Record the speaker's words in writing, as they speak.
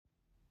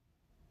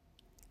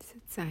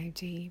This is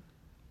Saiji.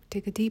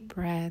 Take a deep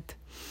breath.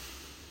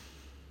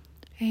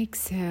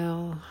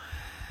 Exhale.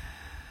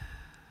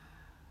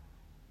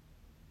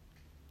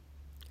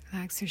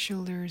 Relax your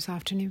shoulders,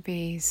 soften your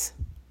base.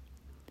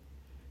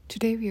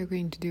 Today we are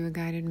going to do a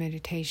guided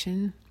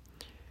meditation,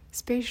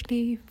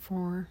 especially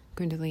for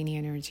Kundalini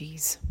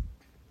energies.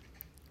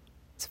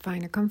 So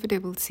find a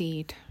comfortable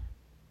seat.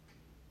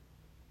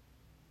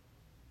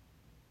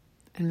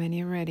 And when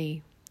you're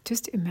ready,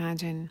 just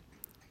imagine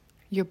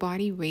your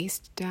body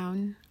waist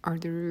down are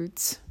the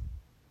roots.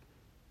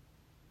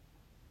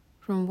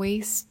 From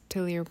waist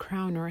till your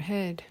crown or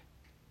head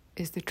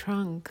is the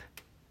trunk.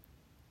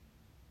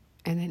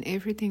 And then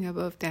everything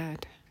above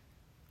that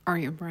are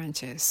your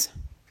branches.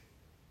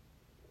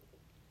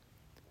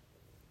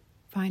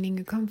 Finding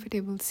a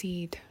comfortable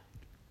seat.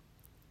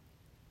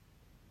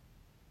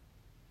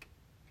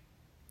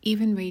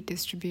 Even weight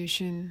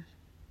distribution.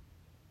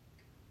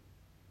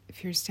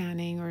 If you're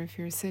standing or if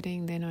you're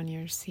sitting, then on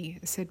your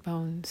sit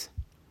bones.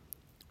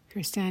 If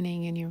you're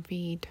standing in your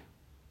feet.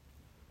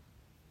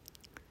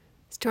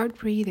 Start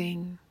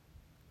breathing.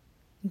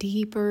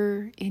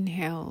 Deeper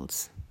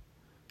inhales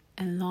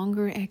and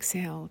longer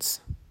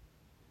exhales,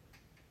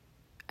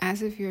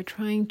 as if you're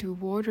trying to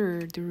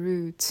water the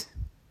roots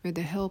with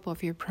the help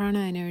of your prana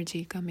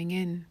energy coming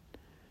in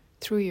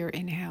through your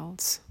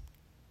inhales.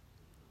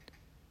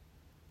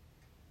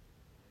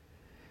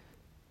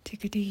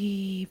 Take a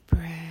deep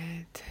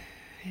breath,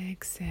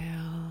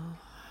 exhale.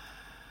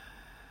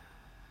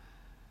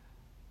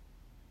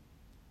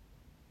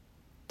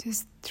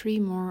 Just 3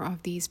 more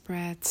of these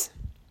breaths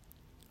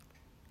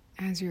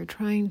as you're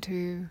trying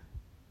to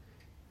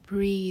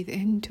breathe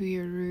into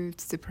your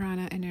roots, the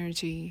prana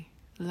energy,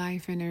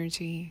 life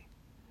energy.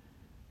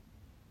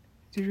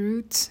 The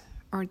roots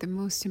are the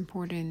most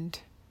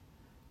important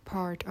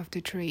part of the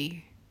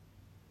tree.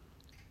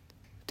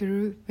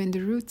 When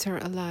the roots are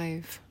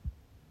alive,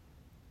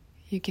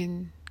 you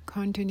can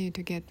continue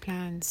to get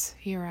plants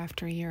year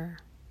after year.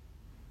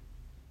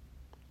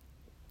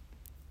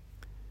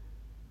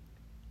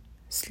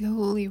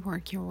 Slowly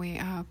work your way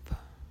up,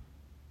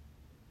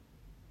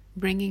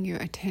 bringing your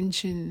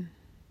attention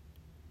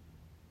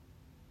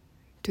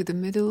to the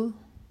middle,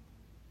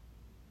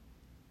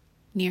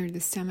 near the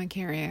stomach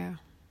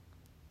area.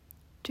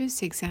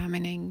 Just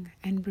examining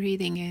and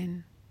breathing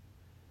in.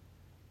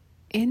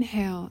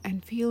 Inhale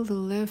and feel the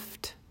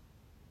lift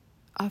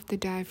of the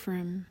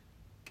diaphragm.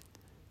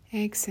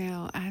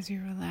 Exhale as you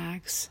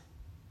relax.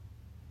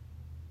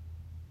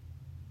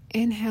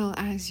 Inhale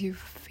as you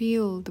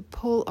feel the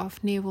pull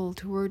of navel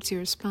towards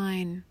your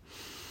spine.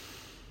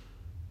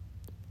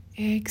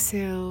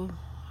 Exhale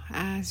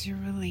as you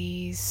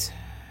release.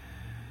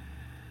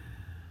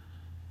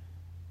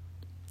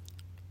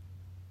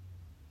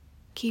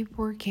 Keep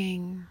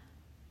working.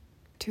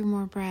 2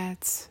 more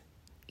breaths.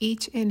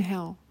 Each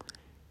inhale,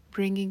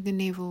 bringing the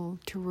navel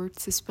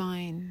towards the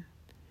spine.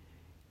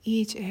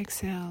 Each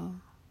exhale,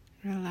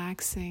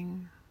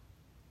 relaxing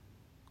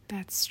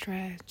that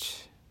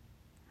stretch.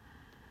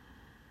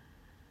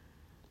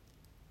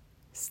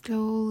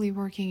 Slowly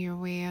working your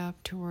way up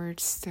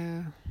towards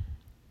the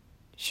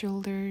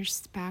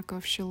shoulders, back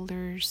of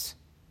shoulders,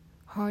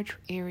 heart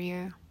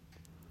area.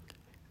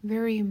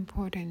 Very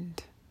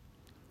important.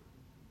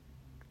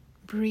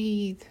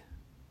 Breathe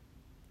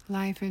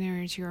life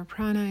energy or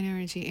prana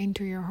energy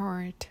into your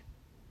heart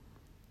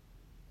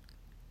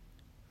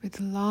with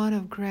a lot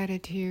of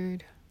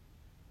gratitude,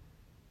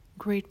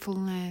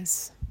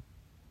 gratefulness,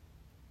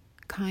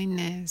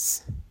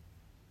 kindness,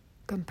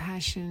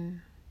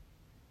 compassion.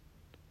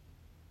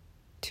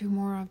 2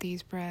 more of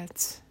these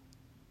breaths,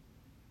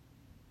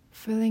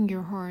 filling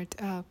your heart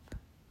up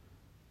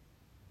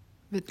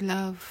with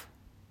love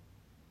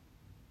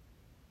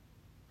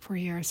for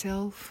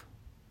yourself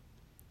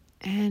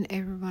and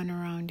everyone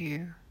around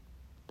you.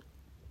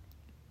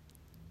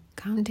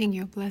 Counting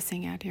your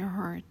blessing at your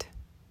heart.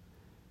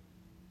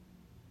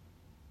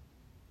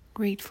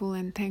 Grateful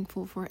and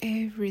thankful for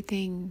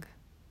everything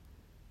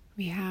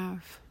we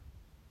have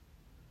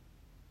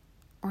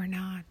or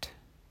not.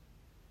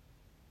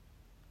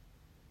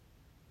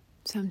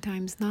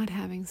 Sometimes not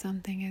having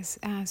something is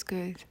as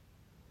good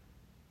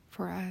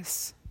for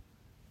us.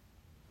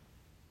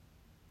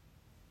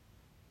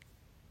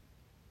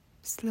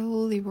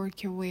 Slowly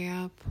work your way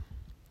up,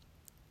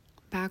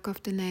 back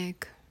of the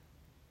neck,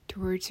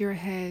 towards your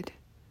head.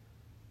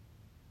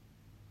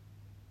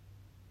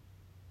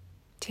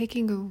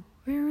 Taking a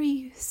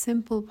very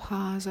simple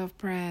pause of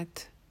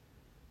breath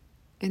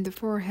in the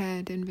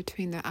forehead and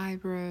between the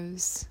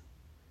eyebrows,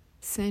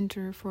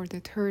 center for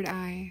the third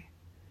eye.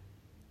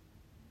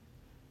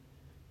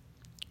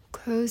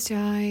 Closed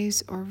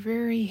eyes or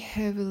very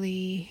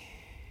heavily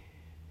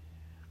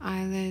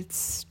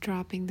eyelids,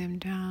 dropping them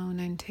down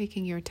and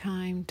taking your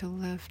time to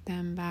lift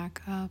them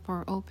back up,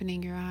 or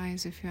opening your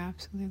eyes if you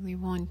absolutely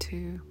want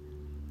to.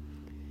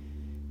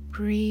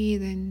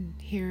 Breathe in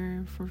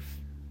here for a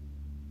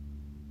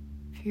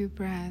few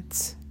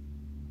breaths,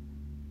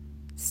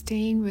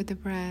 staying with the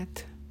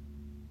breath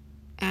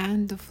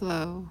and the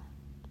flow.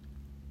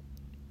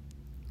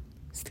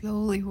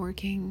 slowly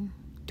working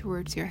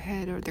towards your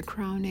head or the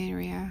crown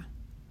area.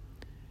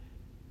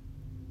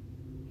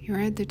 You're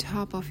at the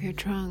top of your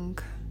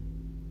trunk.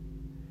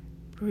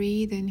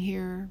 Breathe in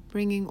here,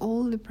 bringing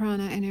all the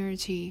prana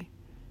energy,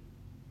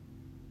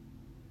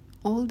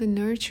 all the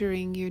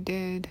nurturing you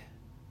did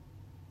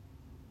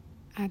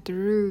at the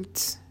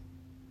roots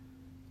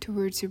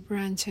towards your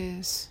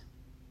branches.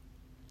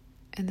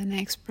 And the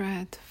next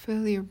breath,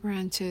 fill your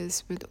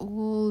branches with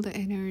all the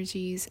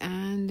energies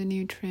and the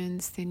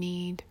nutrients they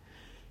need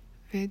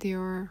with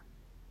your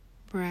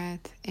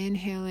breath,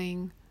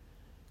 inhaling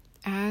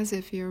as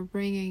if you're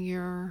bringing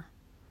your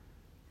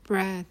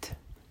breath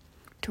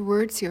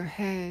towards your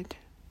head.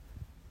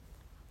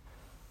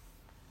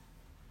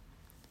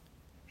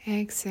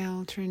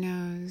 Exhale through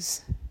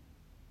nose.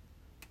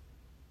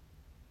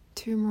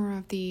 2 more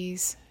of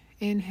these.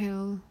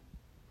 Inhale,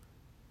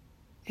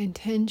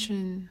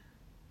 intention,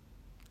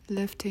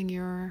 lifting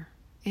your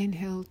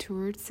inhale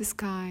towards the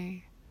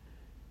sky,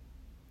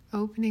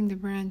 opening the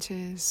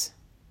branches.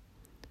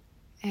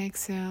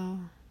 Exhale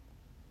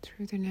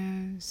through the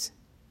nose.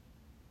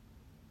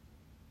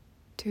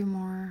 2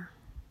 more.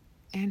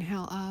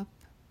 Inhale up.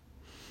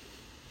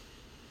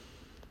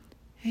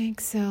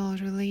 Exhale,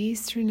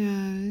 release through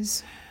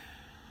nose.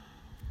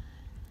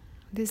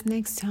 This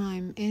next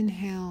time,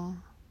 inhale,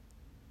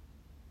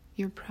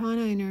 your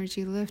prana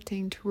energy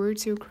lifting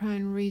towards your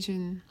crown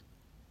region.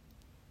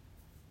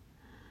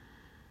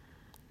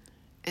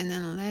 And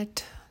then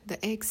let the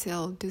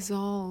exhale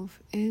dissolve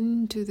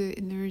into the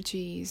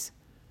energies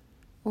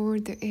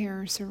or the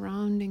air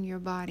surrounding your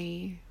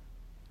body.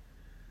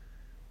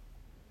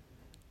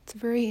 It's a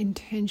very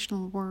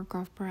intentional work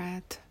of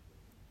breath.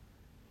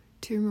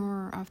 2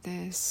 more of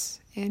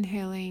this.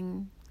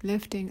 Inhaling,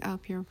 lifting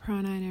up your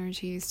prana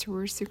energies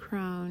towards the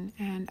crown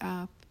and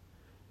up.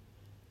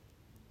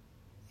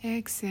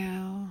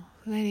 Exhale,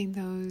 letting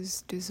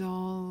those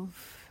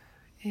dissolve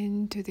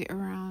into the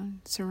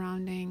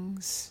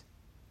surroundings.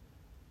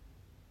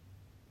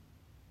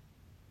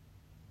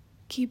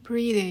 Keep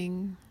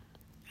breathing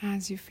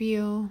as you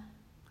feel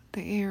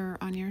the air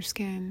on your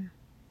skin,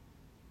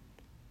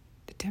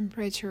 the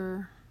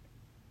temperature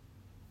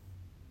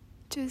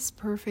just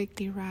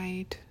perfectly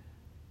right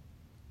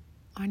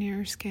on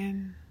your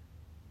skin.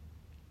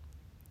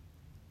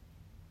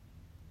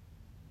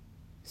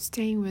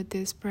 Staying with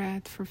this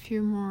breath for a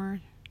few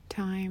more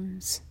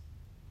times.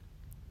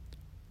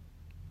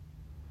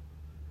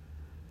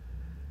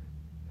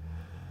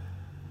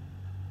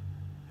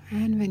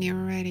 And when you're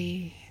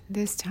ready,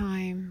 this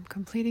time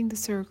completing the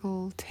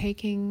circle,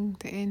 taking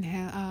the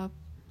inhale up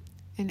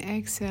and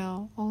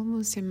exhale,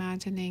 almost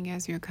imagining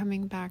as you're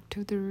coming back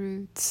to the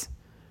roots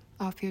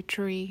of your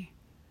tree.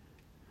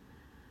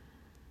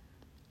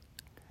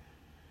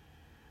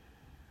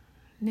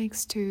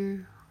 Next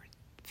to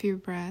a few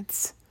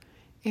breaths,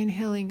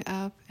 inhaling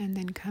up and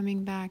then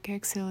coming back,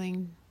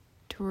 exhaling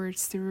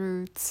towards the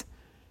roots,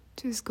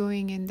 just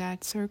going in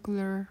that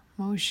circular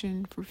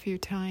motion for a few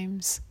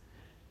times,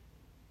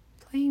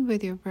 playing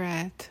with your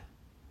breath.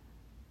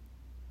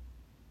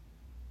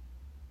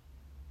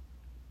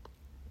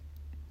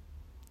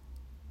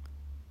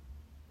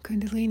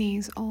 Kundalini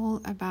is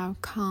all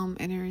about calm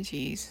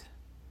energies.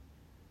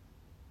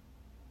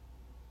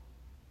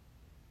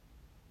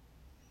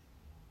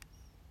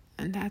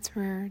 And that's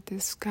where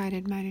this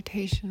guided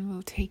meditation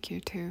will take you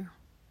to. You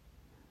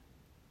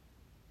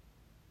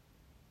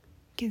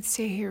can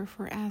stay here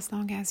for as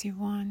long as you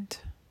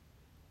want.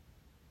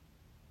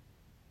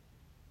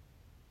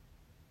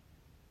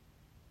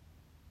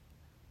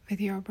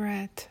 With your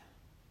breath.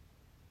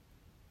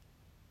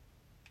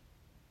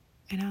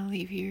 And I'll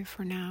leave you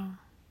for now.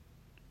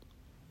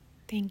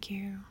 Thank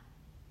you.